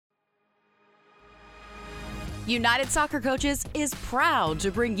United Soccer Coaches is proud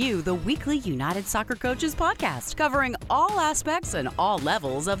to bring you the weekly United Soccer Coaches podcast, covering all aspects and all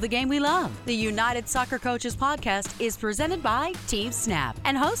levels of the game we love. The United Soccer Coaches podcast is presented by Team Snap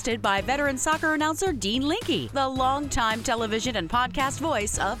and hosted by veteran soccer announcer Dean Linke, the longtime television and podcast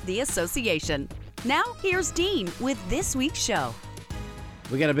voice of the association. Now, here's Dean with this week's show.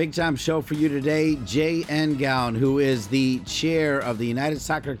 We got a big-time show for you today. Jay Ngown, who is the chair of the United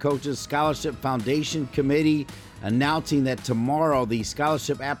Soccer Coaches Scholarship Foundation Committee, announcing that tomorrow the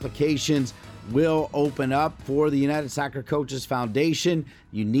scholarship applications will open up for the United Soccer Coaches Foundation.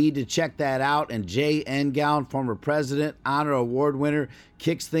 You need to check that out. And Jay Ngown, former president, honor award winner,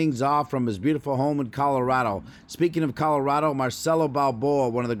 kicks things off from his beautiful home in Colorado. Speaking of Colorado, Marcelo Balboa,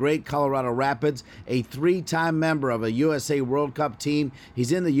 one of the great Colorado Rapids, a three-time member of a USA World Cup team.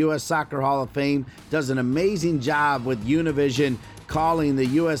 He's in the U.S. Soccer Hall of Fame, does an amazing job with Univision calling the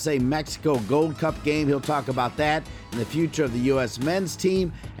USA-Mexico Gold Cup game. He'll talk about that and the future of the U.S. men's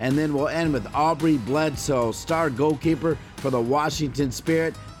team. And then we'll end with Aubrey Bledsoe, star goalkeeper for the Washington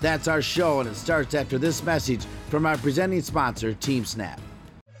Spirit. That's our show, and it starts after this message from our presenting sponsor, Team Snap.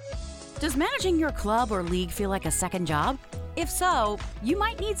 Does managing your club or league feel like a second job? If so, you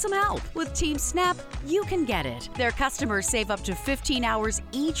might need some help. With Team Snap, you can get it. Their customers save up to 15 hours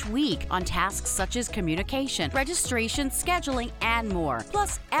each week on tasks such as communication, registration, scheduling, and more.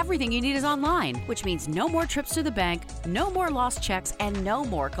 Plus, everything you need is online, which means no more trips to the bank, no more lost checks, and no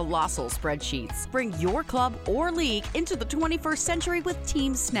more colossal spreadsheets. Bring your club or league into the 21st century with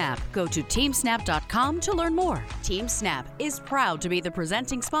Team Snap. Go to teamsnap.com to learn more. Team Snap is proud to be the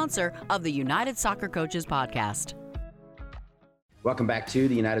presenting sponsor of the United Soccer Coaches podcast. Welcome back to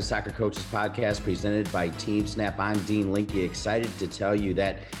the United Soccer Coaches podcast presented by Team Snap. I'm Dean Linke, excited to tell you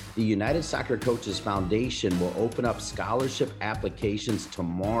that the United Soccer Coaches Foundation will open up scholarship applications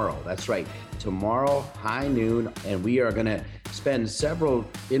tomorrow. That's right, tomorrow, high noon, and we are going to spend several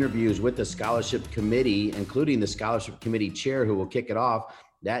interviews with the scholarship committee, including the scholarship committee chair who will kick it off.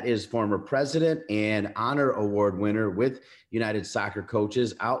 That is former president and honor award winner with United Soccer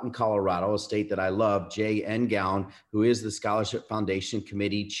Coaches out in Colorado, a state that I love, Jay Ngown, who is the Scholarship Foundation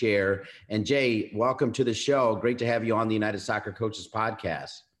Committee chair. And Jay, welcome to the show. Great to have you on the United Soccer Coaches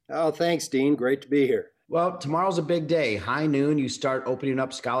podcast. Oh, thanks, Dean. Great to be here. Well, tomorrow's a big day. High noon, you start opening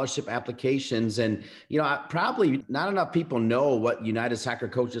up scholarship applications. And, probably not enough people know what United Soccer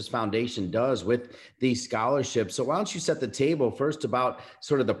Coaches Foundation does with these scholarships. So why don't you set the table first about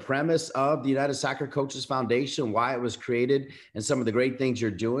sort of the premise of the United Soccer Coaches Foundation, why it was created, and some of the great things you're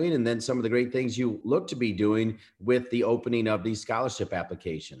doing, and then some of the great things you look to be doing with the opening of these scholarship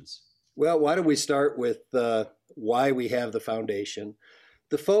applications. Well, why don't we start with why we have the foundation?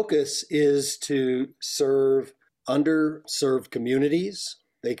 The focus is to serve underserved communities.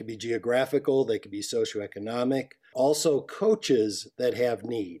 They could be geographical, they could be socioeconomic, also coaches that have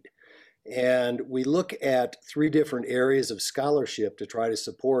need. And we look at three different areas of scholarship to try to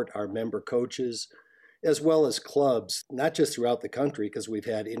support our member coaches, as well as clubs, not just throughout the country, because we've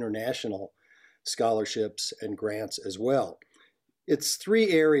had international scholarships and grants as well. It's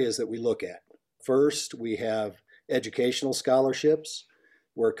three areas that we look at. First, we have educational scholarships,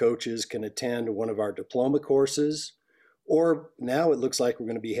 where coaches can attend one of our diploma courses, or now it looks like we're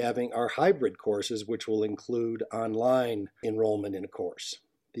going to be having our hybrid courses, which will include online enrollment in a course.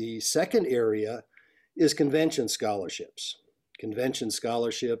 The second area is convention scholarships. Convention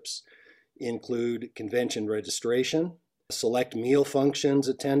scholarships include convention registration, select meal functions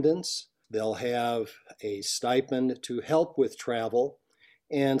attendance. They'll have a stipend to help with travel,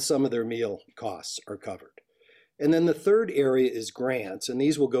 and some of their meal costs are covered. And then the third area is grants, and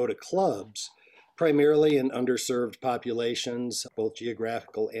these will go to clubs, primarily in underserved populations, both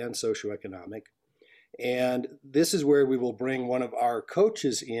geographical and socioeconomic. And this is where we will bring one of our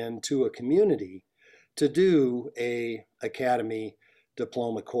coaches into a community to do a academy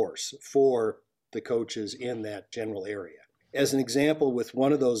diploma course for the coaches in that general area. As an example, with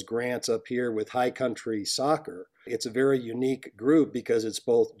one of those grants up here with High Country Soccer, it's a very unique group because it's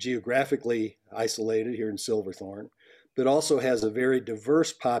both geographically isolated here in Silverthorne, but also has a very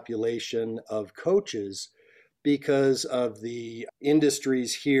diverse population of coaches because of the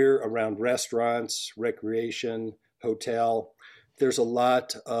industries here around restaurants, recreation, hotel. There's a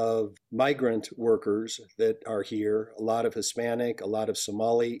lot of migrant workers that are here, a lot of Hispanic, a lot of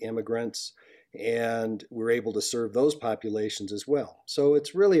Somali immigrants, and we're able to serve those populations as well. So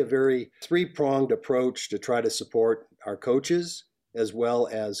it's really a very three-pronged approach to try to support our coaches as well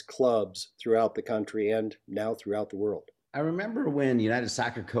as clubs throughout the country and now throughout the world. I remember when United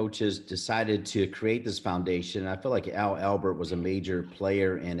Soccer Coaches decided to create this foundation. I feel like Al Albert was a major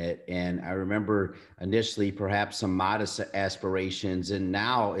player in it. And I remember initially perhaps some modest aspirations. And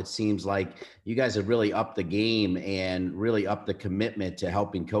now it seems like you guys have really upped the game and really upped the commitment to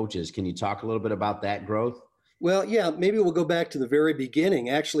helping coaches. Can you talk a little bit about that growth? Well, yeah, maybe we'll go back to the very beginning.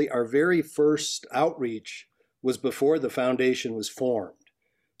 Actually, our very first outreach was before the foundation was formed.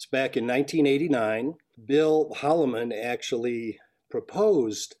 It's back in 1989. Bill Holloman actually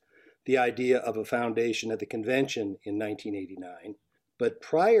proposed the idea of a foundation at the convention in 1989. But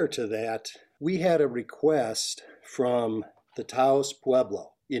prior to that, we had a request from the Taos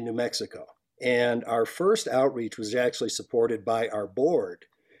Pueblo in New Mexico. And our first outreach was actually supported by our board,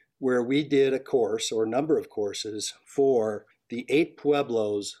 where we did a course or a number of courses for the 8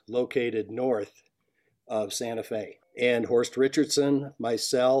 pueblos located north of Santa Fe. And Horst Richardson,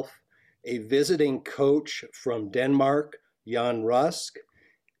 myself, a visiting coach from Denmark, Jan Rusk,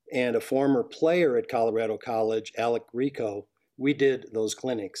 and a former player at Colorado College, Alec Rico, we did those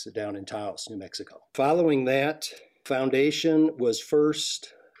clinics down in Taos, New Mexico. Following that, foundation was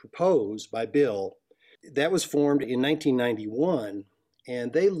first proposed by Bill. That was formed in 1991,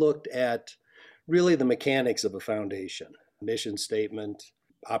 and they looked at really the mechanics of a foundation, mission statement,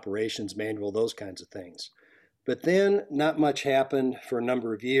 operations manual, those kinds of things. But then not much happened for a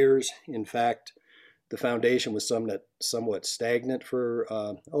number of years. In fact, the foundation was somewhat stagnant for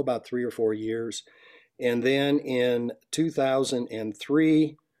about 3 or 4 years. And then in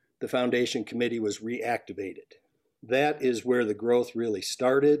 2003, the foundation committee was reactivated. That is where the growth really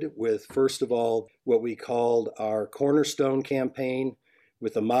started with, first of all, what we called our Cornerstone campaign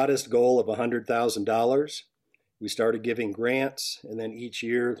with a modest goal of $100,000. We started giving grants, and then each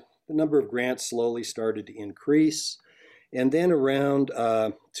year the number of grants slowly started to increase. And then around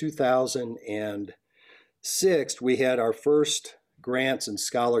 2006, we had our first grants and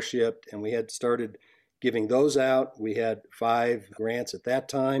scholarship, and we had started giving those out. We had 5 grants at that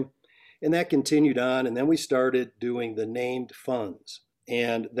time, and that continued on. And then we started doing the named funds,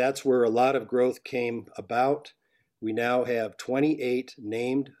 and that's where a lot of growth came about. We now have 28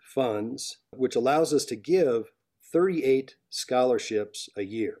 named funds, which allows us to give 38 scholarships a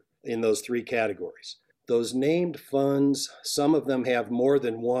year in those 3 categories. Those named funds, some of them have more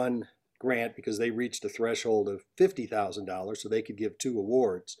than one grant because they reached a threshold of $50,000, so they could give 2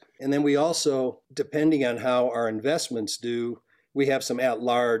 awards. And then we also, depending on how our investments do, we have some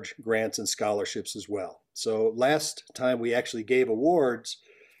at-large grants and scholarships as well. So last time we actually gave awards,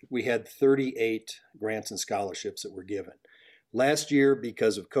 we had 38 grants and scholarships that were given. Last year,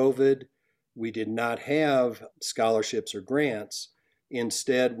 because of COVID, we did not have scholarships or grants.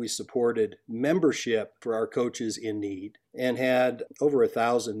 Instead, we supported membership for our coaches in need and had over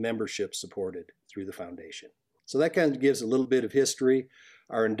 1,000 memberships supported through the foundation. So that kind of gives a little bit of history.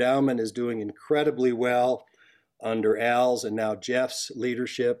 Our endowment is doing incredibly well under Al's and now Jeff's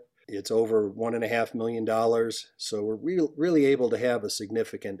leadership. It's over $1.5 million. So we're really able to have a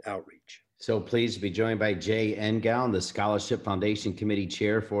significant outreach. So pleased to be joined by Jay Engown, the Scholarship Foundation Committee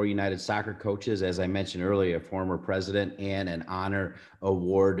Chair for United Soccer Coaches. As I mentioned earlier, a former president and an honor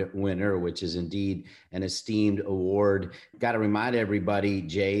award winner, which is indeed an esteemed award. Got to remind everybody,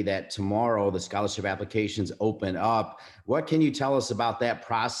 Jay, that tomorrow the scholarship applications open up. What can you tell us about that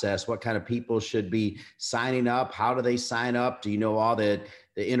process? What kind of people should be signing up? How do they sign up? Do you know all the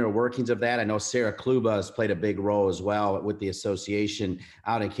inner workings of that? I know Sarah Kluba has played a big role as well with the association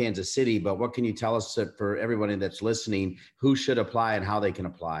out in Kansas City, but what can you tell us for everybody that's listening, who should apply and how they can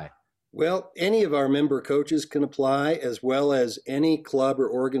apply? Well, any of our member coaches can apply, as well as any club or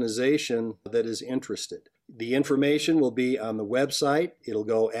organization that is interested. The information will be on the website. It'll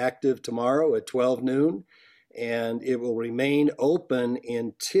go active tomorrow at 12 noon, and it will remain open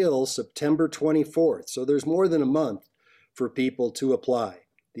until September 24th. So there's more than a month for people to apply.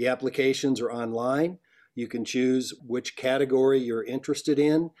 The applications are online. You can choose which category you're interested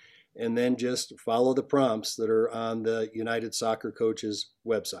in, and then just follow the prompts that are on the United Soccer Coaches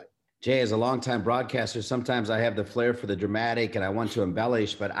website. Jay, as a longtime broadcaster, sometimes I have the flair for the dramatic and I want to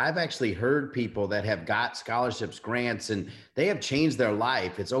embellish, but I've actually heard people that have got scholarships, grants, and they have changed their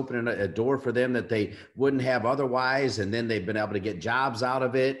life. It's opening a door for them that they wouldn't have otherwise. And then they've been able to get jobs out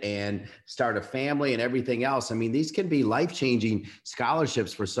of it and start a family and everything else. I mean, these can be life-changing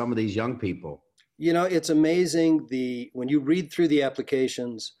scholarships for some of these young people. You know, it's amazing when you read through the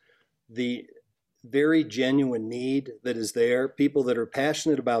applications, the very genuine need that is there. People that are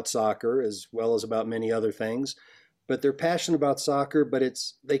passionate about soccer as well as about many other things, but they're passionate about soccer, but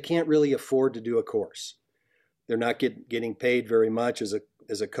they can't really afford to do a course. They're not getting paid very much as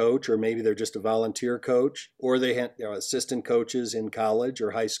as a coach, or maybe they're just a volunteer coach, or they have assistant coaches in college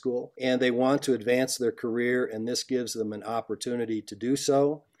or high school, and they want to advance their career, and this gives them an opportunity to do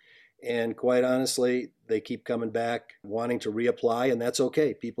so. And quite honestly, they keep coming back wanting to reapply, and that's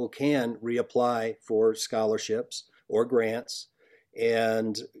okay. People can reapply for scholarships or grants.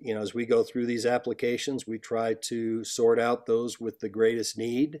 And, as we go through these applications, we try to sort out those with the greatest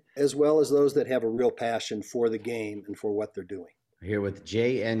need, as well as those that have a real passion for the game and for what they're doing. Here with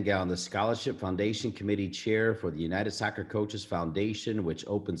Jay Engown, the Scholarship Foundation Committee Chair for the United Soccer Coaches Foundation, which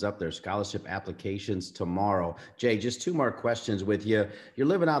opens up their scholarship applications tomorrow. Jay, just two more questions with you. You're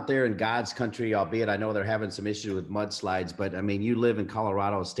living out there in God's country, albeit I know they're having some issues with mudslides, but I mean, you live in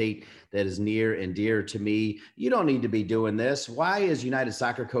Colorado, a state that is near and dear to me. You don't need to be doing this. Why is United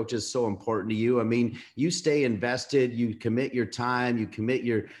Soccer Coaches so important to you? I mean, you stay invested, you commit your time, you commit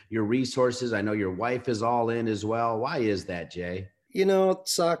your resources. I know your wife is all in as well. Why is that, Jay?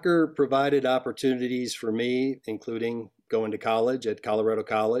 Soccer provided opportunities for me, including going to college at Colorado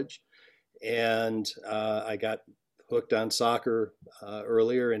College. And I got hooked on soccer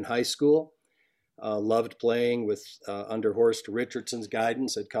earlier in high school. Loved playing with under Horst Richardson's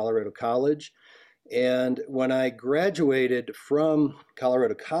guidance at Colorado College. And when I graduated from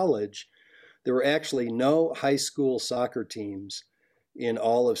Colorado College, there were actually no high school soccer teams in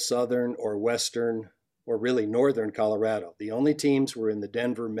all of southern or western or really northern Colorado. The only teams were in the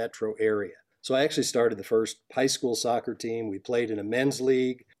Denver metro area. So I actually started the first high school soccer team. We played in a men's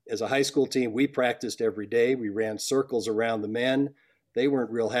league. As a high school team, we practiced every day. We ran circles around the men. They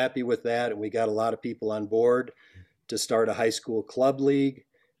weren't real happy with that, and we got a lot of people on board to start a high school club league.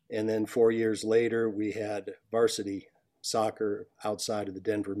 And then 4 years later, we had varsity soccer outside of the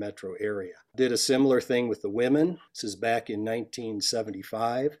Denver metro area. Did a similar thing with the women. This is back in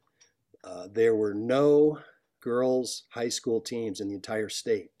 1975. There were no girls' high school teams in the entire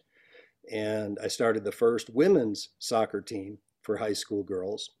state. And I started the first women's soccer team for high school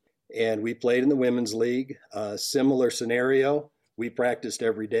girls. And we played in the women's league. Similar scenario. We practiced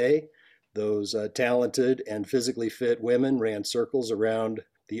every day. Those talented and physically fit women ran circles around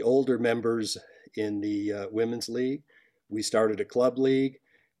the older members in the women's league. We started a club league.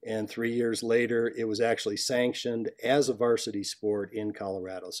 And 3 years later, it was actually sanctioned as a varsity sport in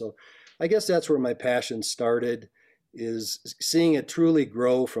Colorado. So I guess that's where my passion started, is seeing it truly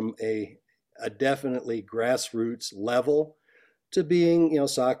grow from a definitely grassroots level to being,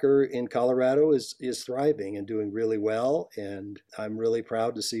 soccer in Colorado is thriving and doing really well. And I'm really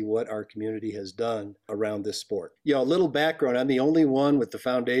proud to see what our community has done around this sport. A little background, I'm the only one with the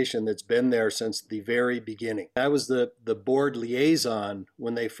foundation that's been there since the very beginning. I was the board liaison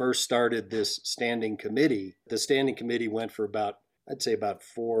when they first started this standing committee. The standing committee went for I'd say about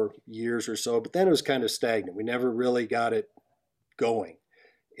 4 years or so, but then it was kind of stagnant. We never really got it going.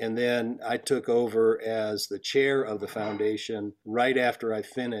 And then I took over as the chair of the foundation right after I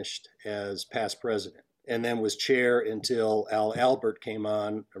finished as past president, and then was chair until Al Albert came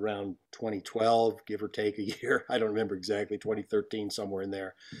on around 2012, give or take a year. I don't remember exactly, 2013, somewhere in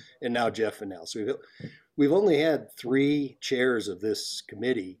there. And now Jeff Fennell. So we've only had 3 chairs of this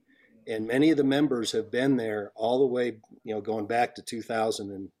committee, and many of the members have been there all the way, going back to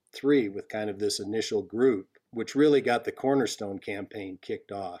 2003 with kind of this initial group, which really got the Cornerstone campaign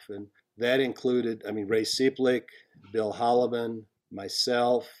kicked off. And that included, Ray Sieplick, Bill Holloman,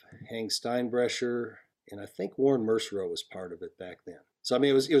 myself, Hank Steinbrecher, and I think Warren Mercereau was part of it back then. So,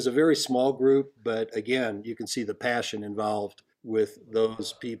 it was a very small group, but again, you can see the passion involved with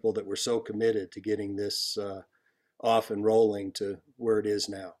those people that were so committed to getting this off and rolling to where it is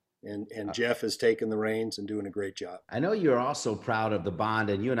now. And Jeff has taken the reins and doing a great job. I know you're also proud of the bond,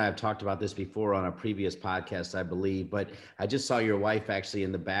 and you and I have talked about this before on a previous podcast, I believe, but I just saw your wife actually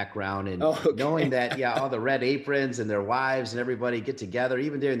in the background, and knowing that, all the red aprons and their wives and everybody get together,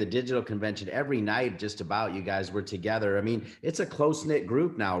 even during the digital convention, every night just about you guys were together. It's a close-knit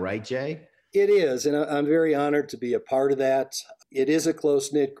group now, right, Jay? It is, and I'm very honored to be a part of that. It is a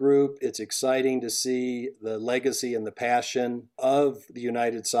close-knit group. It's exciting to see the legacy and the passion of the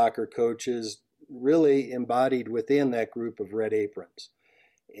United Soccer Coaches really embodied within that group of Red Aprons.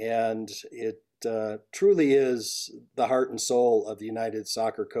 And it truly is the heart and soul of the United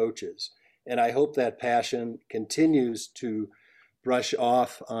Soccer Coaches. And I hope that passion continues to brush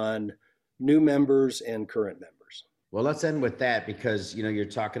off on new members and current members. Well, let's end with that, because, you're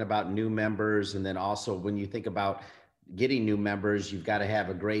talking about new members. And then also when you think about getting new members, you've got to have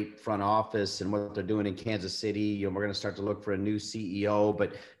a great front office and what they're doing in Kansas City. We're going to start to look for a new CEO,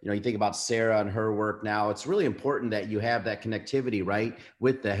 but you think about Sarah and her work now. It's really important that you have that connectivity, right,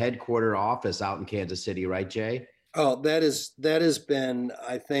 with the headquarter office out in Kansas City, right, Jay? Oh, that has been,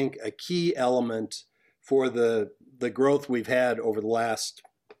 I think, a key element for the growth we've had over the last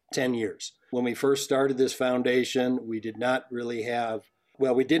 10 years. When we first started this foundation, we did not really have,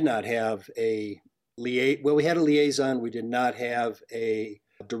 well, we did not have we had a liaison. We did not have a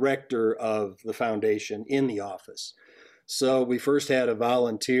director of the foundation in the office. So we first had a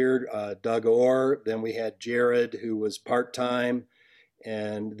volunteer, Doug Orr. Then we had Jared, who was part-time.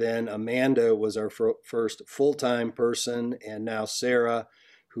 And then Amanda was our first full-time person. And now Sarah,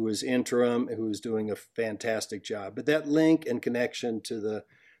 who is interim, who is doing a fantastic job. But that link and connection to the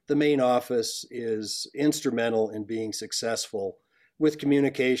main office is instrumental in being successful with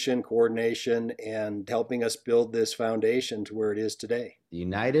communication, coordination, and helping us build this foundation to where it is today. The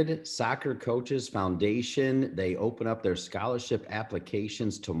United Soccer Coaches Foundation, they open up their scholarship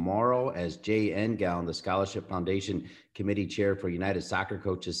applications tomorrow. As Jay Engown, the Scholarship Foundation Committee Chair for United Soccer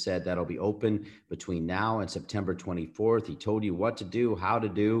Coaches, said that'll be open between now and September 24th. He told you what to do, how to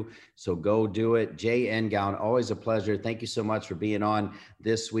do, so go do it. Jay Engown, always a pleasure. Thank you so much for being on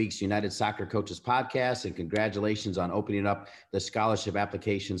this week's United Soccer Coaches podcast, and congratulations on opening up the scholarship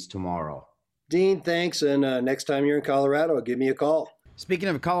applications tomorrow. Dean, thanks. And next time you're in Colorado, give me a call. Speaking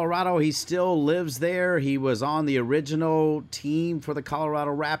of Colorado, he still lives there. He was on the original team for the Colorado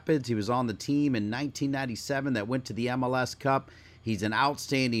Rapids. He was on the team in 1997 that went to the MLS Cup. He's an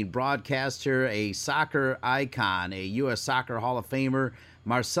outstanding broadcaster, a soccer icon, a U.S. Soccer Hall of Famer.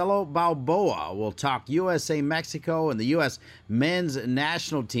 Marcelo Balboa will talk USA, Mexico, and the U.S. men's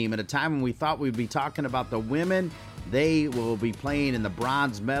national team at a time when we thought we'd be talking about the women. They will be playing in the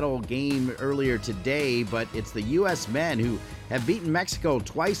bronze medal game earlier today, but it's the U.S. men who have beaten Mexico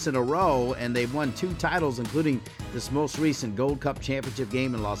twice in a row, and they've won 2 titles, including this most recent Gold Cup championship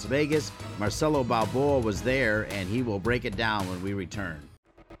game in Las Vegas. Marcelo Balboa was there, and he will break it down when we return.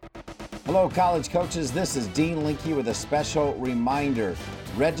 Hello, college coaches. This is Dean Linke with a special reminder.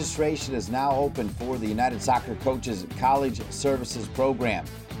 Registration is now open for the United Soccer Coaches College Services Program.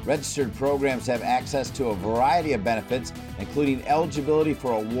 Registered programs have access to a variety of benefits, including eligibility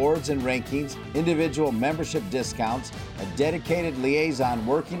for awards and rankings, individual membership discounts, a dedicated liaison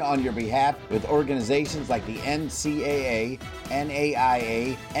working on your behalf with organizations like the NCAA,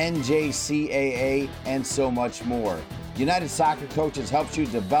 NAIA, NJCAA, and so much more. United Soccer Coaches helps you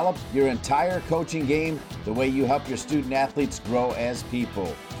develop your entire coaching game the way you help your student athletes grow as people.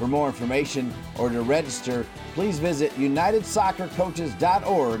 For more information or to register, please visit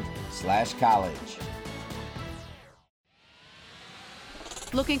unitedsoccercoaches.org/college.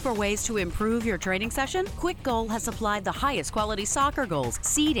 Looking for ways to improve your training session? Quick Goal has supplied the highest quality soccer goals,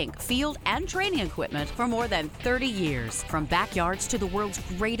 seating, field, and training equipment for more than 30 years. From backyards to the world's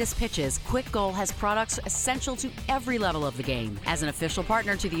greatest pitches, Quick Goal has products essential to every level of the game. As an official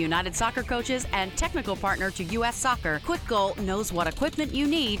partner to the United Soccer Coaches and technical partner to U.S. Soccer, Quick Goal knows what equipment you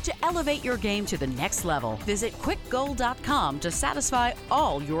need to elevate your game to the next level. Visit quickgoal.com to satisfy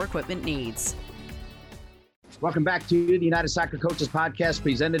all your equipment needs. Welcome back to the United Soccer Coaches podcast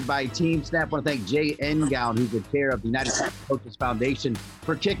presented by Team Snap. I want to thank Jay Engown, who's the chair of the United Soccer Coaches Foundation,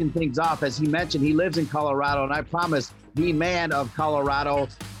 for kicking things off. As he mentioned, he lives in Colorado, and I promise, the man of Colorado.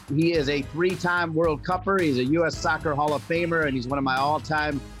 He is a 3-time World Cupper. He's a U.S. Soccer Hall of Famer, and he's one of my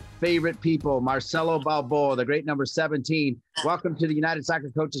all-time favorite people, Marcelo Balboa, the great number 17. Welcome to the United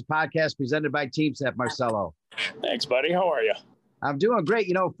Soccer Coaches podcast presented by Team Snap, Marcelo. Thanks, buddy. How are you? I'm doing great.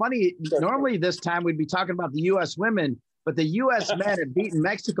 You know, funny, normally this time we'd be talking about the U.S. women, but the U.S. men have beaten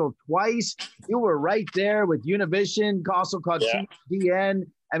Mexico twice. You were right there with Univision, also called CDN.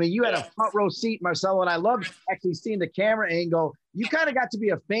 I mean, you had a front row seat, Marcelo, and I love actually seeing the camera angle. You kind of got to be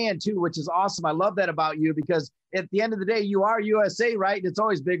a fan too, which is awesome. I love that about you because at the end of the day, you are USA, right? And it's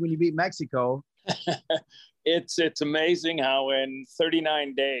always big when you beat Mexico. It's amazing how in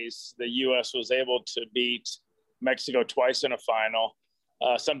 39 days, the U.S. was able to beat Mexico twice in a final,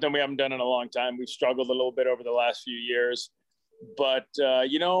 something we haven't done in a long time. We've struggled a little bit over the last few years, but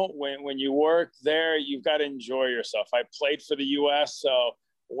you know, when you work there, you've got to enjoy yourself. I played for the U.S., so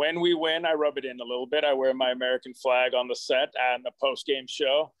when we win, I rub it in a little bit. I wear my American flag on the set and the post-game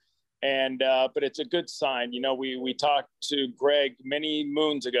show, and but it's a good sign. You know, we talked to Greg many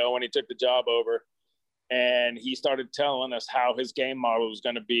moons ago when he took the job over, and he started telling us how his game model was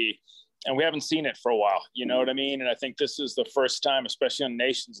going to be. And we haven't seen it for a while, you know what I mean? And I think this is the first time, especially in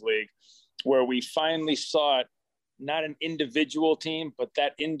Nations League, where we finally saw it, not an individual team, but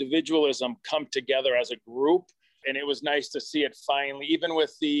that individualism come together as a group. And it was nice to see it finally, even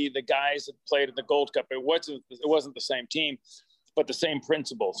with the guys that played at the Gold Cup. It wasn't the same team, but the same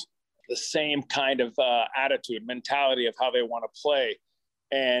principles, the same kind of attitude, mentality of how they want to play.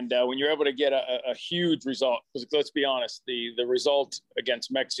 And when you're able to get a huge result, because let's be honest, the result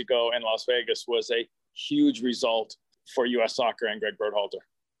against Mexico and Las Vegas was a huge result for U.S. Soccer and Greg Berhalter.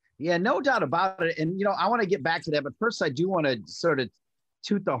 Yeah, no doubt about it. And, I want to get back to that. But first, I do want to sort of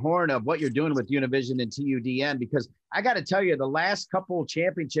toot the horn of what you're doing with Univision and TUDN, because I got to tell you, the last couple of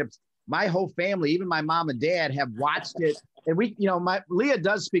championships, my whole family, even my mom and dad, have watched it. And we, Leah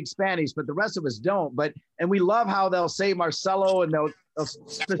does speak Spanish, but the rest of us don't. And we love how they'll say Marcelo, and they'll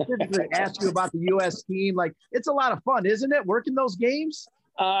specifically ask you about the U.S. team. Like, it's a lot of fun, isn't it, working those games?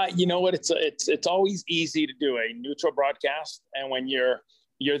 You know what? It's always easy to do a neutral broadcast, and when you're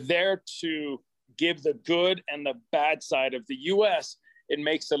there to give the good and the bad side of the U.S., it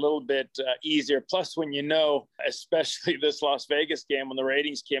makes it a little bit easier. Plus, when especially this Las Vegas game, when the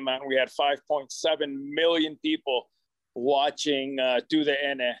ratings came out, and we had 5.7 million people watching through the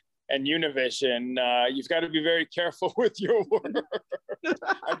N and Univision, you've got to be very careful with your words.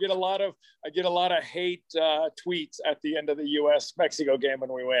 I get a lot of hate tweets at the end of the U.S. Mexico game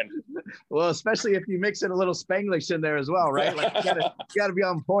when we win. Well, especially if you mix in a little Spanglish in there as well, right? Like, you gotta be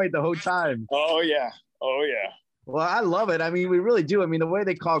on point the whole time. Oh yeah. Well, I love it. I mean, we really do. I mean, the way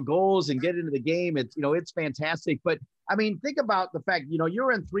they call goals and get into the game, it's fantastic. But I mean, think about the fact,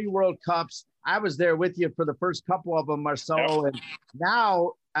 you're in 3 World Cups. I was there with you for the first couple of them, Marcelo. And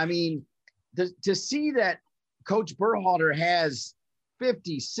now, I mean, to see that Coach Berhalter has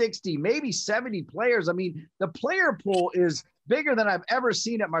 50, 60, maybe 70 players. I mean, the player pool is bigger than I've ever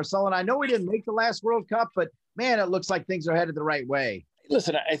seen at Marcelo. And I know we didn't make the last World Cup, but man, it looks like things are headed the right way.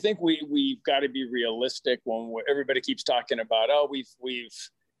 Listen, I think we've got to be realistic when everybody keeps talking about, we've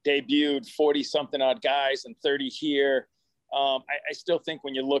debuted 40-something odd guys and 30 here. I still think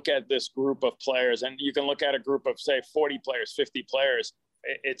when you look at this group of players, and you can look at a group of, say, 40 players, 50 players,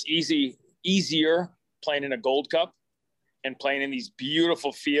 it's easier playing in a Gold Cup and playing in these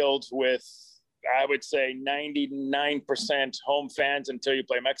beautiful fields with, I would say, 99% home fans until you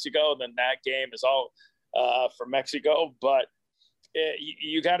play Mexico. Then that game is all for Mexico. But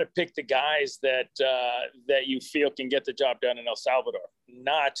you got to pick the guys that you feel can get the job done in El Salvador,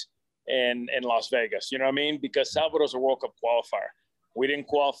 not in Las Vegas. You know what I mean? Because Salvador's a World Cup qualifier. We didn't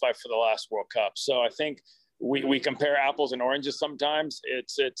qualify for the last World Cup. So I think we compare apples and oranges sometimes.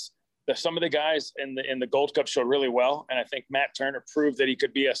 It's some of the guys in the Gold Cup showed really well. And I think Matt Turner proved that he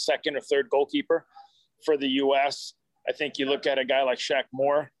could be a second or third goalkeeper for the U.S. I think you look at a guy like Shaq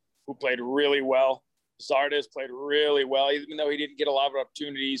Moore, who played really well. Zardes played really well, even though he didn't get a lot of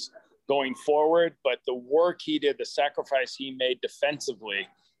opportunities going forward. But the work he did, the sacrifice he made defensively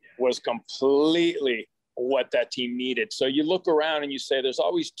was completely what that team needed. So you look around and you say there's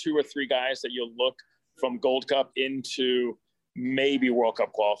always 2 or 3 guys that you'll look from Gold Cup into maybe World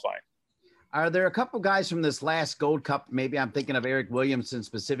Cup qualifying. Are there a couple guys from this last Gold Cup? Maybe I'm thinking of Eric Williamson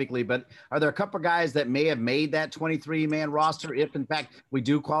specifically, but are there a couple guys that may have made that 23-man roster if, in fact, we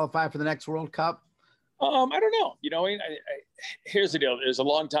do qualify for the next World Cup? I don't know. Here's the deal. There's a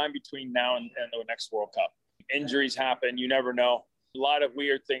long time between now and the next World Cup. Injuries happen. You never know. A lot of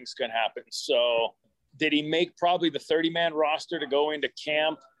weird things can happen. So did he make probably the 30-man roster to go into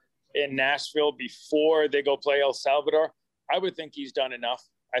camp in Nashville before they go play El Salvador? I would think he's done enough.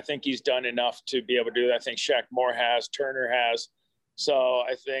 I think he's done enough to be able to do that. I think Shaq Moore has, Turner has. So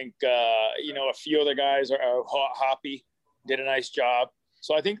I think, a few other guys are Hoppy did a nice job.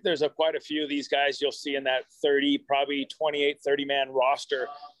 So I think there's quite a few of these guys you'll see in that 30-man roster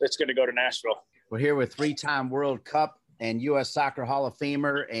that's going to go to Nashville. We're here with 3-time World Cup and U.S. Soccer Hall of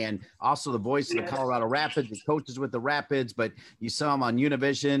Famer, and also the voice of the Colorado Rapids. He coaches with the Rapids, but you saw him on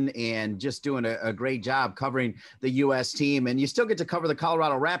Univision and just doing a great job covering the U.S. team. And you still get to cover the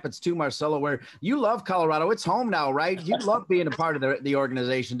Colorado Rapids too, Marcelo, where you love Colorado. It's home now, right? You love being a part of the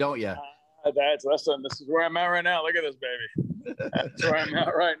organization, don't you? Listen, this is where I'm at right now. Look at this, baby. That's where I'm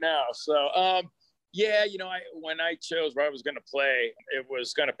at right now. So, when I chose where I was going to play, it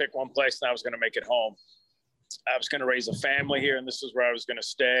was going to pick one place and I was going to make it home. I was going to raise a family here, and this is where I was going to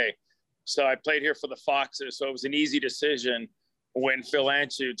stay. So I played here for the Foxes. So it was an easy decision when Phil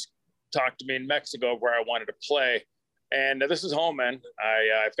Anschutz talked to me in Mexico where I wanted to play. And this is home, man.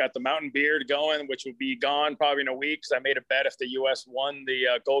 I've got the mountain beard going, which will be gone probably in a week, because I made a bet if the U.S. won the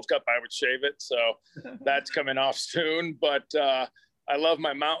Gold Cup, I would shave it. So that's coming off soon. But I love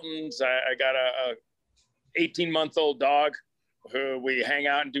my mountains. I got a 18-month-old dog who we hang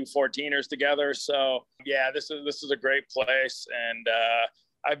out and do 14ers together. So yeah, this is a great place. And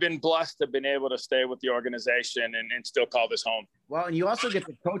I've been blessed to have been able to stay with the organization and still call this home. Well, and you also get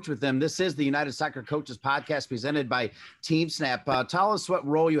to coach with them. This is the United Soccer Coaches podcast presented by TeamSnap. Tell us what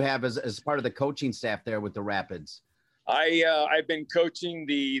role you have as part of the coaching staff there with the Rapids. I've been coaching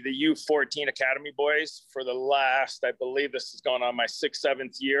the U14 Academy boys for the last, I believe this is going on my 6th,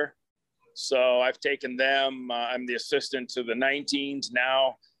 7th year. So I've taken them. I'm the assistant to the 19s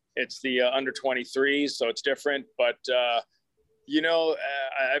now. It's the under 23s, so it's different. But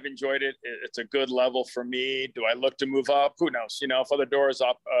I've enjoyed it. It's a good level for me. Do I look to move up? Who knows? If other doors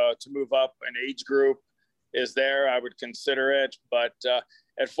up to move up an age group is there, I would consider it. But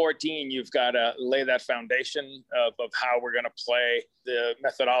at 14, you've got to lay that foundation of how we're going to play, the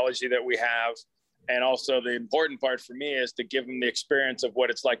methodology that we have. And also the important part for me is to give them the experience of what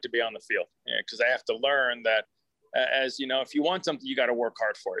it's like to be on the field. Because I have to learn that, as you know, if you want something, you got to work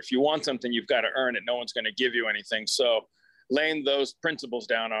hard for it. If you want something, you've got to earn it. No one's going to give you anything. So laying those principles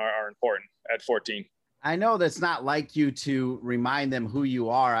down are important at 14. I know that's not like you to remind them who you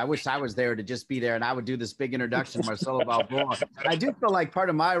are. I wish I was there to just be there and I would do this big introduction, Marcelo Balboa. I do feel like part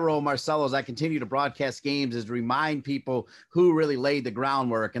of my role, Marcelo, as I continue to broadcast games, is to remind people who really laid the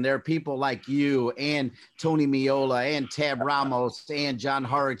groundwork. And there are people like you and Tony Meola and Tab Ramos and John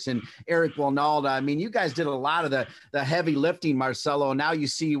Hartz and Eric Wynalda. I mean, you guys did a lot of the heavy lifting, Marcelo. Now you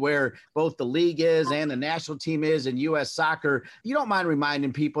see where both the league is and the national team is in U.S. soccer. You don't mind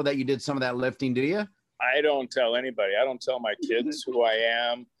reminding people that you did some of that lifting, do you? I don't tell anybody. I don't tell my kids who I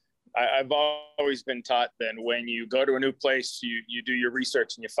am. I've always been taught that when you go to a new place, you do your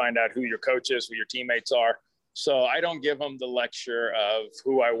research and you find out who your coach is, who your teammates are. So I don't give them the lecture of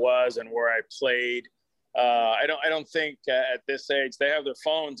who I was and where I played. I don't think at this age they have their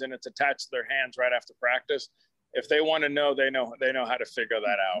phones and it's attached to their hands right after practice. If they want to know, they know how to figure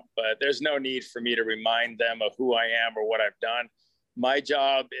that out. But there's no need for me to remind them of who I am or what I've done. My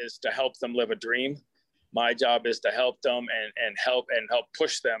job is to help them live a dream. My job is to help them and help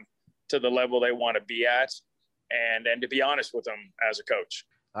push them to the level they want to be at and to be honest with them as a coach.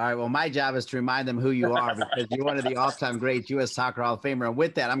 All right. Well, my job is to remind them who you are because you're one of the all-time great U.S. Soccer Hall of Famer. And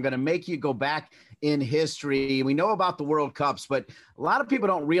with that, I'm going to make you go back in history. We know about the World Cups, but a lot of people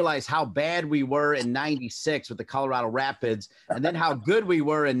don't realize how bad we were in 96 with the Colorado Rapids and then how good we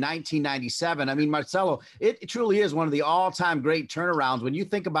were in 1997. I mean, Marcelo, it truly is one of the all-time great turnarounds. When you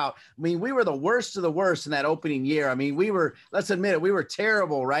think about, I mean, we were the worst of the worst in that opening year. I mean, let's admit it, we were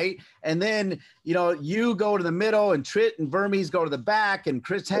terrible, right? And then, you go to the middle and Tritt and Vermes go to the back and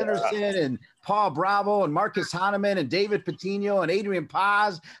Chris Henderson and Paul Bravo and Marcus Hahnemann and David Patino and Adrian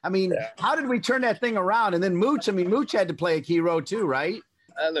Paz. I mean, how did we turn that thing around? And then Mooch had to play a key role too, right?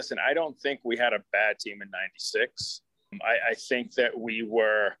 Listen, I don't think we had a bad team in 96. I think that we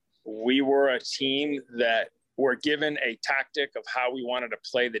were a team that were given a tactic of how we wanted to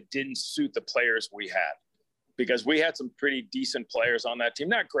play that didn't suit the players we had. Because we had some pretty decent players on that team.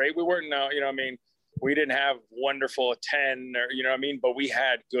 Not great. We weren't, we didn't have wonderful 10 or, but we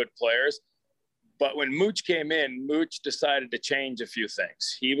had good players. But when Mooch came in, Mooch decided to change a few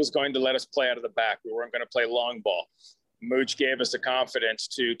things. He was going to let us play out of the back. We weren't going to play long ball. Mooch gave us the confidence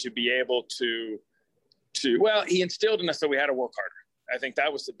to be able to, he instilled in us that we had to work harder. I think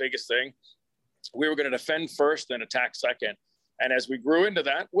that was the biggest thing. We were going to defend first and attack second. And as we grew into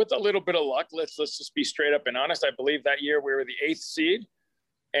that, with a little bit of luck, let's just be straight up and honest. I believe that year we were the 8th seed,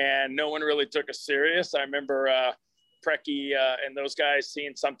 and no one really took us serious. I remember Preki and those guys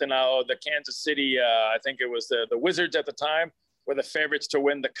seeing something the Kansas City, I think it was the Wizards at the time, were the favorites to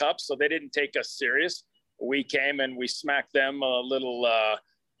win the cup, so they didn't take us serious. We came and we smacked them a little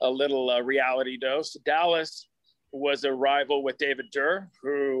reality dose. Dallas was a rival with David Durr,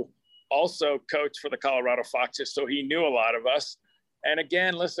 who also coached for the Colorado Foxes, so he knew a lot of us. And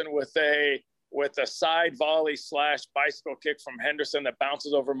again, listen, with a side volley / bicycle kick from Henderson that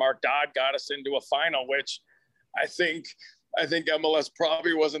bounces over Mark Dodd, got us into a final, which I think MLS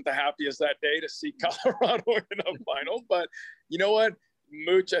probably wasn't the happiest that day to see Colorado in a final. But you know what?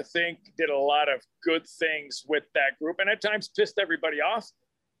 Mooch, I think, did a lot of good things with that group, and at times pissed everybody off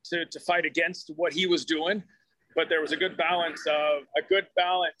to fight against what he was doing. But there was a good balance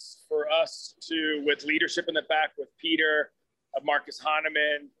for us with leadership in the back with Peter, Marcus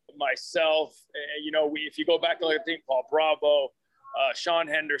Hahnemann, myself. If you go back and look at the team, Paul Bravo, Sean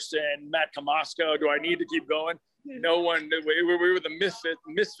Henderson, Matt Camasco. Do I need to keep going? No one. We were the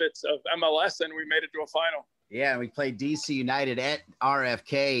misfits of MLS, and we made it to a final. Yeah, we played DC United at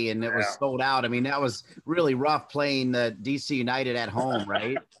RFK, and it was sold out. I mean, that was really rough playing the DC United at home,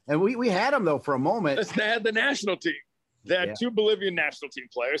 right? And we had them, though, for a moment. They had the national team. They had 2 Bolivian national team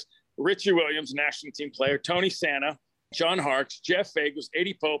players, Richie Williams, national team player, Tony Santa, John Hartz, Jeff Fagos,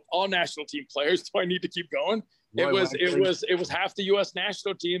 Eddie Pope, all national team players. Do I need to keep going? It was half the U.S.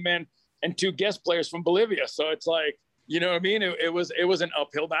 national team and 2 guest players from Bolivia. So it's like, you know what I mean? It was an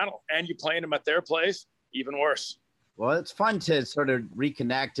uphill battle, and you playing them at their place, even worse. Well, it's fun to sort of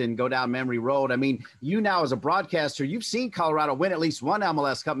reconnect and go down memory road. I mean, you now as a broadcaster, you've seen Colorado win at least one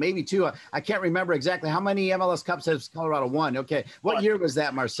MLS Cup, maybe two. I can't remember exactly how many MLS Cups has Colorado won. Okay. What year was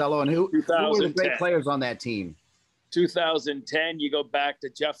that, Marcelo? And who were the great players on that team? 2010, you go back to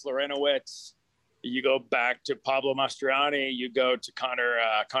Jeff Lorenowitz. You go back to Pablo Mastroianni. You go to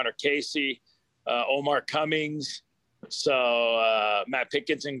Connor Casey, Omar Cummings. So Matt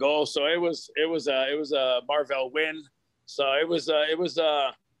Pickens in goal. So it was a Marvell win. So it was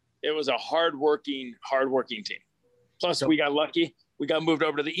a hardworking team. Plus we got lucky. We got moved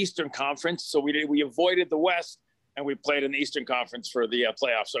over to the Eastern Conference. So we avoided the West and we played in the Eastern Conference for the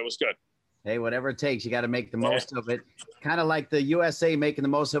playoffs. So it was good. Hey, whatever it takes, you got to make the most of it. Kind of like the USA making the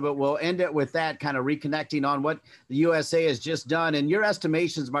most of it. We'll end it with that, kind of reconnecting on what the USA has just done. And your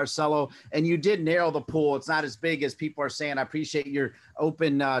estimations, Marcelo, and you did narrow the pool. It's not as big as people are saying. I appreciate your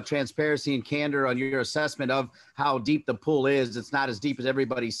open transparency and candor on your assessment of how deep the pool is. It's not as deep as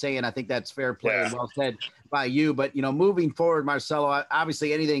everybody's saying. I think that's fair play and well said by you. But, moving forward, Marcelo,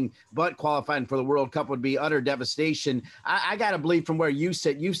 obviously anything but qualifying for the World Cup would be utter devastation. I got to believe from where you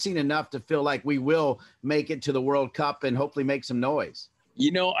sit, you've seen enough to feel like we will make it to the World Cup and hopefully make some noise.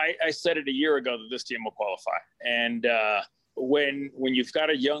 I said it a year ago that this team will qualify. And when you've got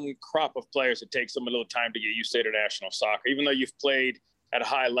a young crop of players, it takes them a little time to get used to international soccer. Even though you've played at a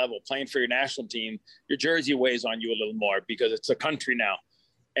high level, playing for your national team, your jersey weighs on you a little more because it's a country now.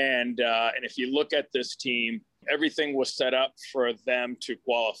 And if you look at this team, everything was set up for them to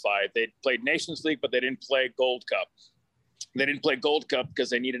qualify. They played Nations League, but they didn't play Gold Cup. They didn't play Gold Cup because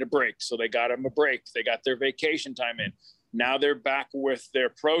they needed a break. So they got them a break. They got their vacation time in. Now they're back with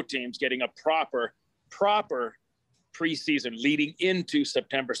their pro teams getting a proper preseason leading into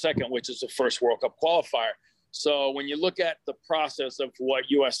September 2nd, which is the first World Cup qualifier. So when you look at the process of what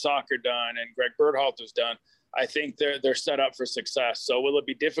U.S. Soccer done and Greg Berhalter's done, I think they're set up for success. So will it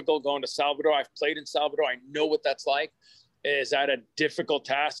be difficult going to Salvador? I've played in Salvador. I know what that's like. Is that a difficult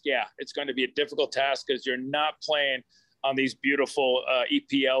task? Yeah, it's going to be a difficult task because you're not playing on these beautiful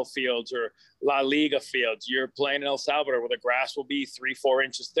EPL fields or La Liga fields. You're playing in El Salvador where the grass will be 3-4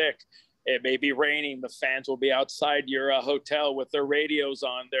 inches thick. It may be raining. The fans will be outside your hotel with their radios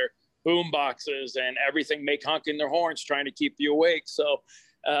on, their boom boxes, and everything may honk in their horns trying to keep you awake. So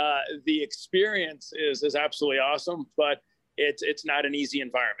the experience is absolutely awesome, but it's not an easy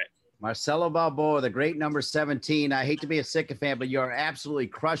environment. Marcelo Balboa, the great number 17. I hate to be a sycophant, but you're absolutely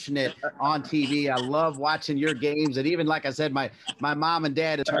crushing it on TV. I love watching your games. And even, like I said, my mom and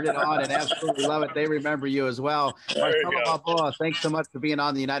dad have turned it on and absolutely love it. They remember you as well. Marcelo Balboa, thanks so much for being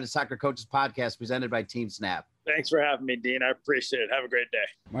on the United Soccer Coaches podcast presented by Team Snap. Thanks for having me, Dean. I appreciate it. Have a great day.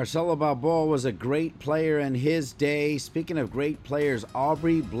 Marcelo Balboa was a great player in his day. Speaking of great players,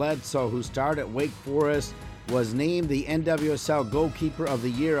 Aubrey Bledsoe, who starred at Wake Forest, was named the NWSL Goalkeeper of the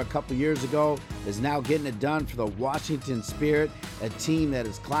Year a couple years ago, is now getting it done for the Washington Spirit, a team that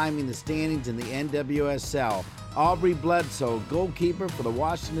is climbing the standings in the NWSL. Aubrey Bledsoe, goalkeeper for the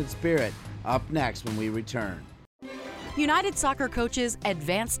Washington Spirit, up next when we return. United Soccer Coaches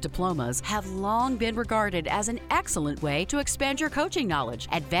Advanced Diplomas have long been regarded as an excellent way to expand your coaching knowledge,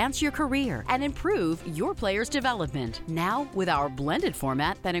 advance your career, and improve your players' development. Now, with our blended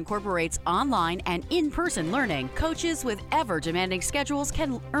format that incorporates online and in-person learning, coaches with ever-demanding schedules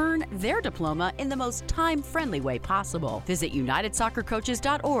can earn their diploma in the most time-friendly way possible. Visit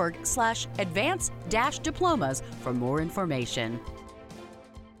unitedsoccercoaches.org/advanced-diplomas for more information.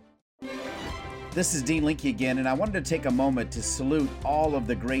 This is Dean Linke again, and I wanted to take a moment to salute all of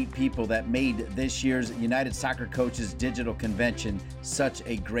the great people that made this year's United Soccer Coaches Digital Convention such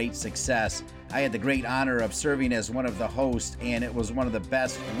a great success. I had the great honor of serving as one of the hosts, and it was one of the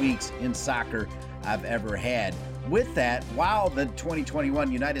best weeks in soccer I've ever had. With that, while the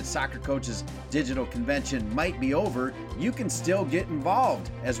 2021 United Soccer Coaches Digital Convention might be over, you can still get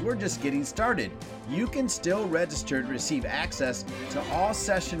involved as we're just getting started. You can still register to receive access to all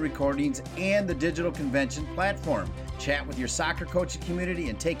session recordings and the digital convention platform. Chat with your soccer coaching community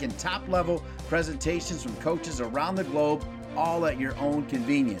and take in top-level presentations from coaches around the globe, all at your own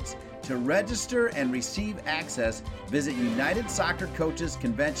convenience. To register and receive access, visit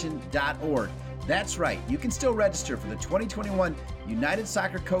UnitedSoccerCoachesConvention.org. That's right, you can still register for the 2021 United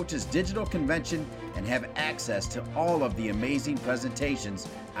Soccer Coaches Digital Convention and have access to all of the amazing presentations.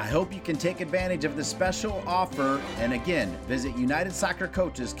 I hope you can take advantage of the special offer, and again, visit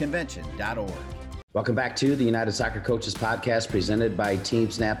UnitedSoccerCoachesConvention.org. Welcome back to the United Soccer Coaches Podcast presented by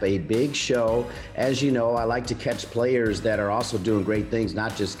Team Snap, a big show. As you know, I like to catch players that are also doing great things,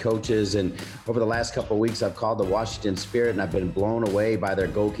 not just coaches. And over the last couple of weeks, I've called the Washington Spirit, and I've been blown away by their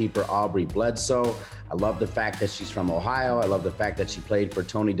goalkeeper, Aubrey Bledsoe. I love the fact that she's from Ohio. I love the fact that she played for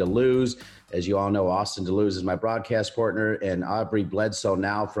Tony DeLuz. As you all know, Austin DeLuz is my broadcast partner, and Aubrey Bledsoe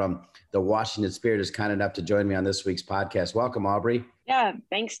now from the Washington Spirit is kind enough to join me on this week's podcast. Welcome, Aubrey. Yeah,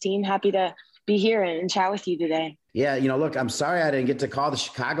 thanks, team. Happy to be here and chat with you today. Yeah, look, I'm sorry I didn't get to call the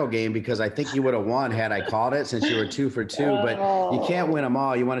Chicago game because I think you would have won had I called it since you were 2 for 2, but you can't win them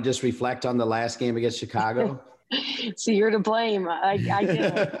all. You want to just reflect on the last game against Chicago? So you're to blame. I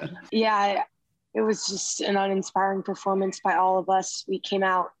did. Yeah, it was just an uninspiring performance by all of us. We came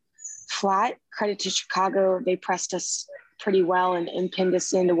out flat. Credit to Chicago. They pressed us pretty well and pinned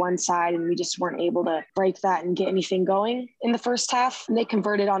us into one side, and we just weren't able to break that and get anything going in the first half. And they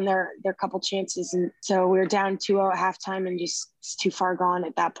converted on their couple chances, and so we were down 2-0 at halftime and just too far gone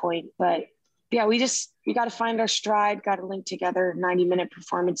at that point. But yeah, we got to find our stride, got to link together 90-minute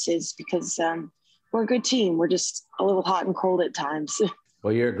performances because we're a good team. We're just a little hot and cold at times.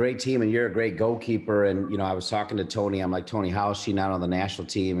 Well, you're a great team and you're a great goalkeeper. And, I was talking to Tony. I'm like, Tony, how is she not on the national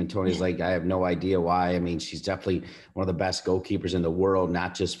team? And Tony's like, I have no idea why. I mean, she's definitely one of the best goalkeepers in the world,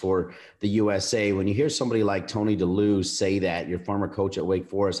 not just for the USA. When you hear somebody like Tony DeLuz say that, your former coach at Wake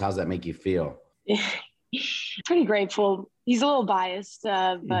Forest, how's that make you feel? Pretty grateful. He's a little biased,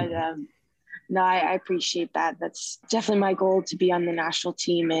 but no, I appreciate that. That's definitely my goal, to be on the national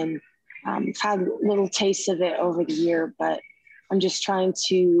team. And I've had little tastes of it over the year, but I'm just trying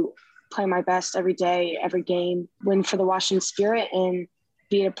to play my best every day, every game, win for the Washington Spirit, and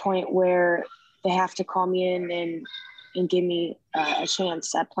be at a point where they have to call me in and give me a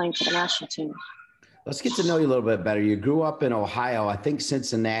chance at playing for the national team. Let's get to know you a little bit better. You grew up in Ohio, I think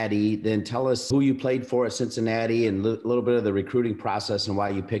Cincinnati. Then tell us who you played for at Cincinnati and a little bit of the recruiting process and why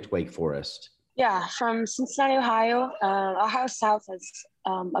you picked Wake Forest. Yeah, from Cincinnati, Ohio. Ohio South has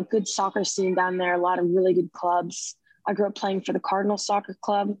a good soccer scene down there, a lot of really good clubs. I grew up playing for the Cardinal Soccer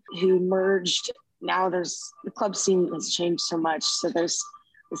Club, who merged. Now the club scene has changed so much. So there's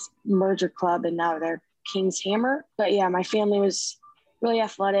this merger club, and now they're King's Hammer. But yeah, my family was really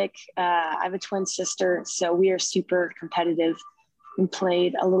athletic. I have a twin sister, so we are super competitive and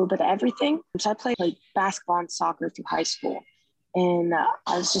played a little bit of everything. So I played like basketball and soccer through high school. And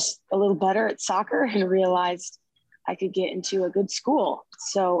I was just a little better at soccer and realized I could get into a good school.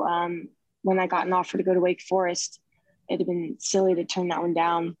 So when I got an offer to go to Wake Forest, it'd have been silly to turn that one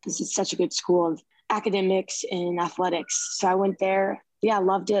down because it's such a good school of academics and athletics. So I went there. Yeah, I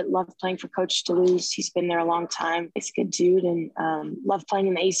loved it. Loved playing for Coach DeLuz. He's been there a long time. He's a good dude, and loved playing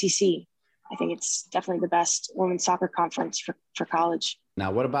in the ACC. I think it's definitely the best women's soccer conference for college.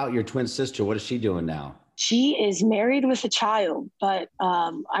 Now, what about your twin sister? What is she doing now? She is married with a child, but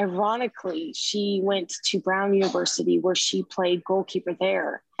ironically, she went to Brown University where she played goalkeeper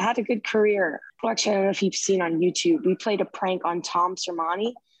there. I had a good career. Well, actually, I don't know if you've seen on YouTube. We played a prank on Tom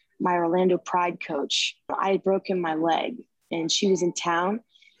Sermani, my Orlando Pride coach. I had broken my leg and she was in town.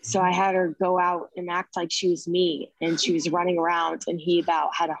 So I had her go out and act like she was me, and she was running around, and he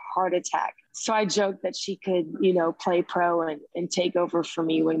about had a heart attack. So I joked that she could, play pro and take over for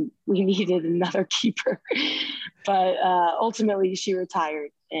me when we needed another keeper. But ultimately she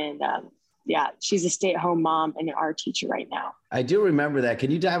retired, and she's a stay-at-home mom and an art teacher right now. I do remember that. Can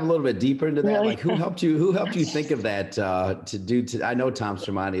you dive a little bit deeper into that? Really? Like who helped you think of that I know Tom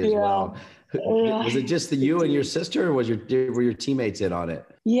Sermani as well. Was it just you and your sister, or were your teammates in on it?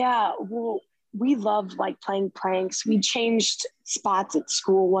 Yeah, well, we loved playing pranks. We changed spots at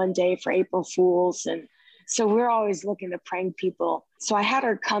school one day for April Fools. And so we're always looking to prank people. So I had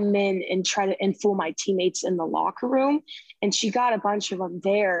her come in and try to fool my teammates in the locker room. And she got a bunch of them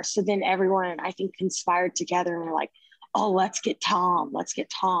there. So then everyone, I think, conspired together and were like, oh, let's get Tom.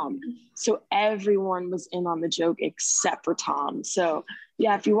 So everyone was in on the joke except for Tom. So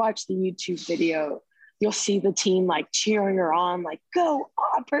yeah, if you watch the YouTube video, you'll see the team cheering her on, go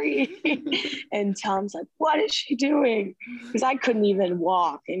Aubrey. And Tom's like, what is she doing? Because I couldn't even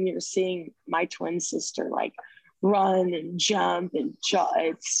walk. And you're seeing my twin sister run and jump and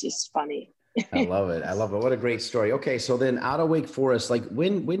it's just funny. I love it. What a great story. Okay. So then out of Wake Forest,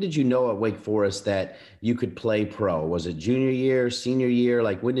 when did you know at Wake Forest that you could play pro? Was it junior year, senior year?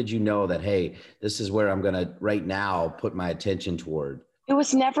 When did you know that, hey, this is where I'm going to right now put my attention toward? It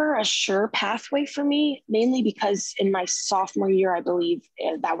was never a sure pathway for me, mainly because in my sophomore year, I believe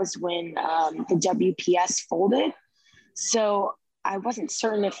that was when the WPS folded. So I wasn't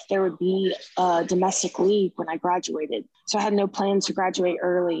certain if there would be a domestic league when I graduated. So I had no plans to graduate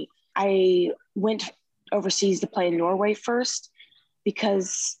early. I went overseas to play in Norway first,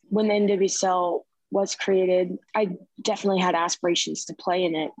 because when the NWSL was created, I definitely had aspirations to play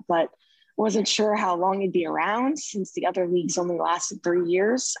in it, but wasn't sure how long it'd be around since the other leagues only lasted 3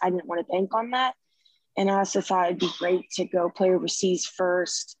 years. I didn't want to bank on that. And I also thought it'd be great to go play overseas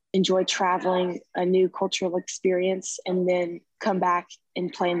first, enjoy traveling, a new cultural experience, and then come back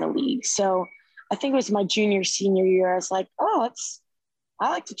and play in the league. So I think it was my junior, senior year. I was like, I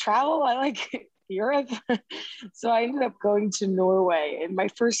like to travel. I like Europe. So I ended up going to Norway, and my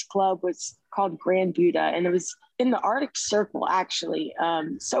first club was called Grand Buda, and it was in the Arctic Circle, actually.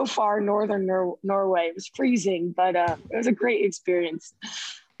 So far, northern Norway. It was freezing, but it was a great experience.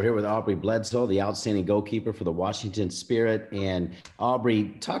 We're here with Aubrey Bledsoe, the outstanding goalkeeper for the Washington Spirit. And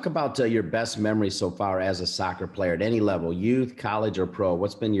Aubrey, talk about your best memory so far as a soccer player at any level, youth, college, or pro.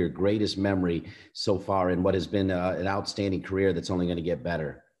 What's been your greatest memory so far in what has been an outstanding career that's only going to get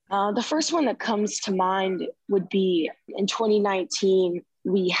better? The first one that comes to mind would be in 2019,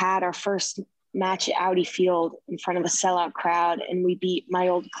 we had our first match at Audi Field in front of a sellout crowd, and we beat my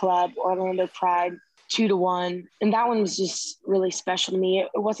old club, Orlando Pride, 2-1. And that one was just really special to me.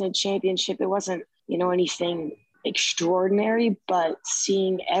 It wasn't a championship. It wasn't, anything extraordinary, but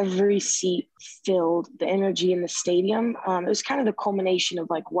seeing every seat filled, the energy in the stadium, it was kind of the culmination of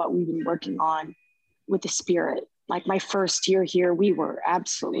like what we've been working on with the Spirit. Like my first year here, we were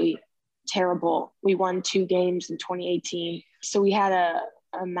absolutely terrible. We won 2 games in 2018. So we had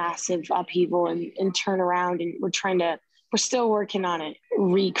a massive upheaval and turnaround, and we're still working on it,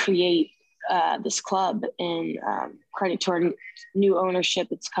 recreate this club, and credit to our new ownership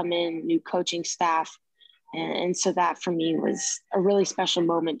that's come in, new coaching staff. And so that for me was a really special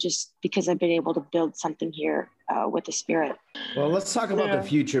moment, just because I've been able to build something here with the Spirit. Well, let's talk about the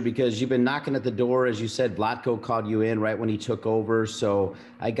future, because you've been knocking at the door. As you said, Vlatko called you in right when he took over. So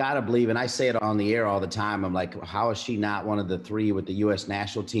I got to believe, and I say it on the air all the time, I'm like, how is she not one of the 3 with the U.S.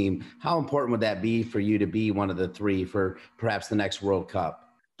 national team? How important would that be for you to be one of the 3 for perhaps the next World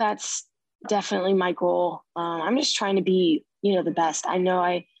Cup? That's definitely my goal. I'm just trying to be, the best. I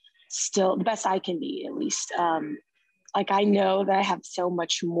know the best I can be, at least. I know that I have so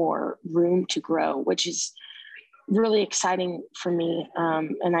much more room to grow, which is really exciting for me.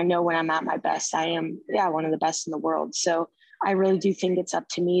 And I know when I'm at my best, I am, one of the best in the world. So I really do think it's up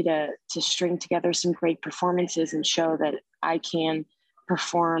to me to string together some great performances and show that I can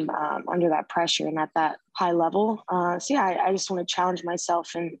perform under that pressure and at that high level. I just want to challenge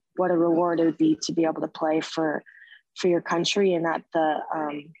myself, and what a reward it would be to be able to play for your country and at the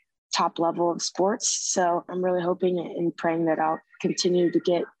top level of sports. So I'm really hoping and praying that I'll continue to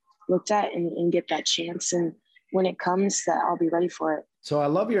get looked at and get that chance. And when it comes, that I'll be ready for it. So I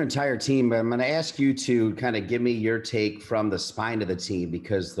love your entire team, but I'm going to ask you to kind of give me your take from the spine of the team,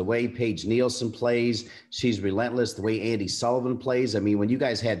 because the way Paige Nielsen plays, she's relentless. The way Andy Sullivan plays, I mean, when you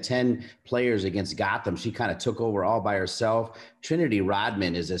guys had 10 players against Gotham, she kind of took over all by herself. Trinity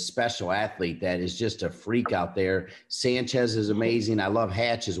Rodman is a special athlete that is just a freak out there. Sanchez is amazing. I love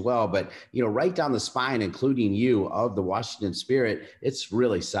Hatch as well. But, right down the spine, including you, of the Washington Spirit, it's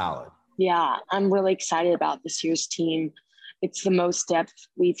really solid. Yeah, I'm really excited about this year's team. It's the most depth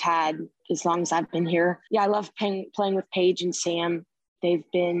we've had as long as I've been here. Yeah, I love playing with Paige and Sam. They've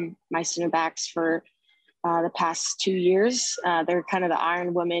been my center backs for the past 2 years. They're kind of the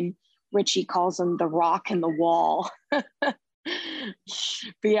Iron Women. Richie calls them the rock and the wall. But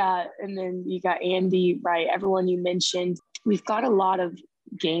yeah, and then you got Andy, right? Everyone you mentioned. We've got a lot of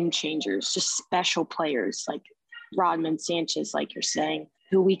game changers, just special players like Rodman, Sanchez, like you're saying,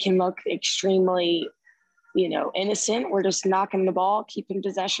 who we can look extremely innocent. We're just knocking the ball, keeping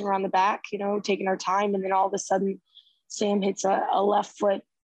possession around the back, taking our time. And then all of a sudden, Sam hits a left foot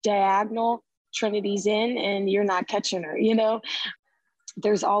diagonal, Trinity's in, and you're not catching her,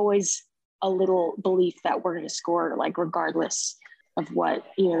 There's always a little belief that we're going to score, regardless of what,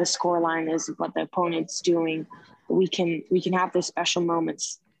 the score line is, of what the opponent's doing. We can have those special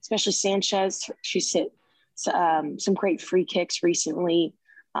moments, especially Sanchez. She's hit some great free kicks recently,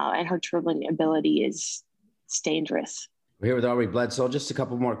 and her dribbling ability is dangerous. We're here with Aubrey Bledsoe. Just a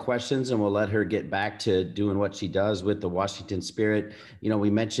couple more questions, and we'll let her get back to doing what she does with the Washington Spirit. We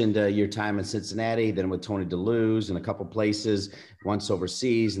mentioned your time in Cincinnati, then with Tony DeLuz and a couple places, once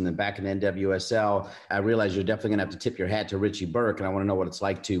overseas, and then back in NWSL. I realize you're definitely going to have to tip your hat to Richie Burke, and I want to know what it's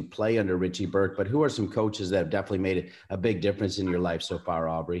like to play under Richie Burke. But who are some coaches that have definitely made a big difference in your life so far,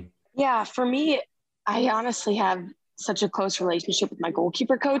 Aubrey? Yeah, for me, I honestly have such a close relationship with my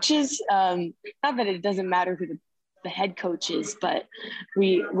goalkeeper coaches. Not that it doesn't matter who the head coach is, but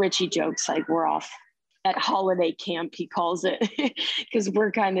Richie jokes like we're off at holiday camp, he calls it, because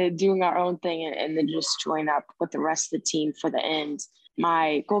we're kind of doing our own thing and then just join up with the rest of the team for the end.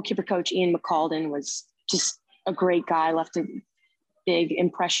 My goalkeeper coach, Ian McCalden, was just a great guy, left a big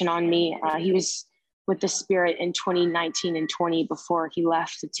impression on me. He was with the Spirit in 2019 and 20 before he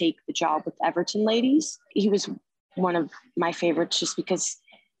left to take the job with Everton ladies. He was one of my favorites just because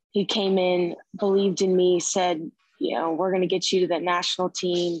he came in, believed in me, said, you know, we're going to get you to that national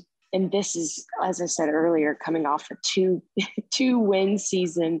team. And this is, as I said earlier, coming off a two-win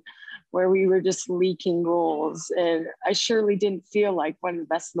season where we were just leaking goals. And I surely didn't feel like one of the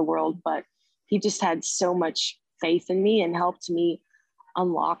best in the world, but he just had so much faith in me and helped me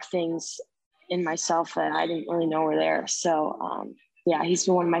unlock things in myself that I didn't really know were there. So, yeah, he's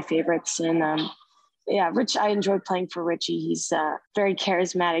been one of my favorites. And, yeah, Rich, I enjoyed playing for Richie. He's a very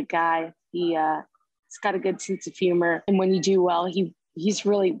charismatic guy. He's got a good sense of humor. And when you do well, he's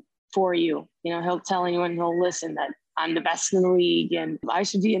really for you. You know, he'll tell anyone who'll listen that I'm the best in the league and I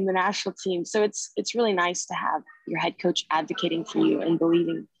should be in the national team. So it's really nice to have your head coach advocating for you and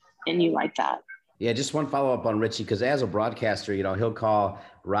believing in you like that. Yeah, just one follow-up on Richie, because as a broadcaster, you know, he'll call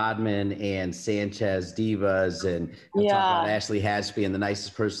Rodman and Sanchez divas, and he'll talk about Ashley Hatch being the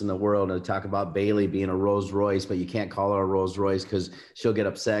nicest person in the world, and he'll talk about Bailey being a Rolls Royce, but you can't call her a Rolls Royce because she'll get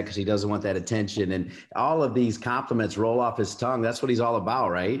upset because she doesn't want that attention. And all of these compliments roll off his tongue. That's what he's all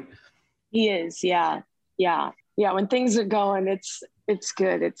about, right? He is, yeah. When things are going, it's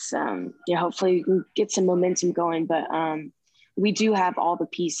good. It's hopefully you can get some momentum going, but we do have all the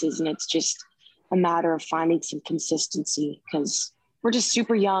pieces, and it's just a matter of finding some consistency because we're just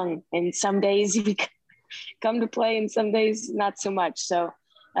super young, and some days we come to play and some days not so much. So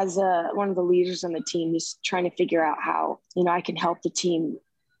as one of the leaders on the team, just trying to figure out how, you know, I can help the team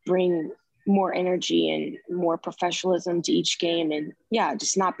bring more energy and more professionalism to each game, and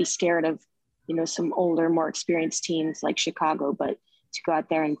just not be scared of, you know, some older, more experienced teams like Chicago, but to go out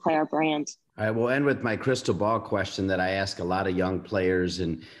there and play our brand. All right, we'll end with my crystal ball question that I ask a lot of young players,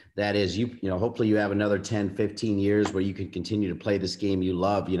 and that is, you know, hopefully you have another 10, 15 years where you can continue to play this game you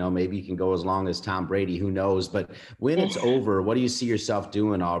love. You know, maybe you can go as long as Tom Brady, who knows? But when it's over, what do you see yourself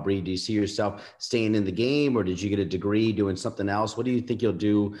doing, Aubrey? Do you see yourself staying in the game, or did you get a degree doing something else? What do you think you'll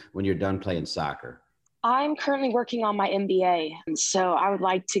do when you're done playing soccer? I'm currently working on my MBA, and so I would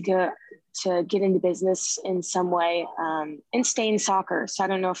like to get into business in some way and stay in soccer. So I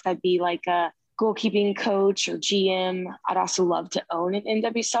don't know if that'd be like a goalkeeping coach or GM. I'd also love to own an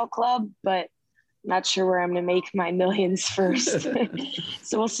NWSL club, but I'm not sure where I'm going to make my millions first.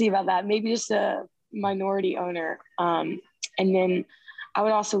 So we'll see about that. Maybe just a minority owner. And then I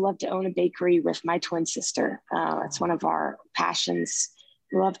would also love to own a bakery with my twin sister. It's one of our passions.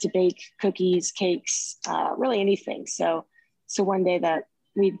 We love to bake cookies, cakes, really anything. So one day that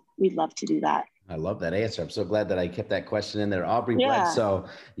we'd love to do that. I love that answer. I'm so glad that I kept that question in there. Aubrey Bledsoe,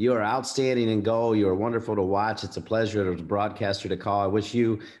 you are outstanding in goal. You are wonderful to watch. It's a pleasure as a broadcaster to call. I wish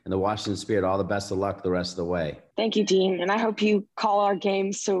you and the Washington Spirit all the best of luck the rest of the way. Thank you, Dean. And I hope you call our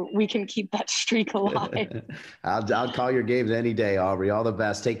games so we can keep that streak alive. I'll call your games any day, Aubrey. All the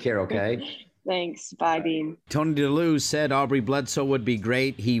best. Take care, okay? Thanks. Bye, Dean. Tony DeLue said Aubrey Bledsoe would be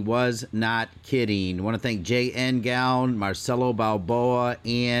great. He was not kidding. I want to thank J.N. Gown, Marcelo Balboa,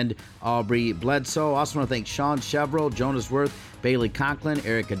 and Aubrey Bledsoe. Also want to thank Sean Chevrolet, Jonas Worth, Bailey Conklin,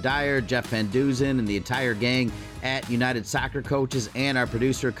 Erica Dyer, Jeff Van Duzen, and the entire gang at United Soccer Coaches, and our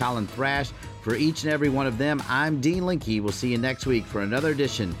producer, Colin Thrash. For each and every one of them, I'm Dean Linke. We'll see you next week for another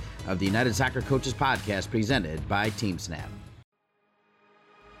edition of the United Soccer Coaches podcast presented by TeamSnap.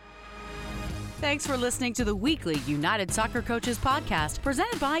 Thanks for listening to the weekly United Soccer Coaches podcast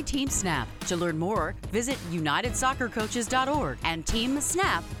presented by TeamSnap. To learn more, visit unitedsoccercoaches.org and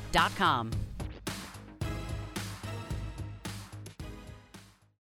teamsnap.com.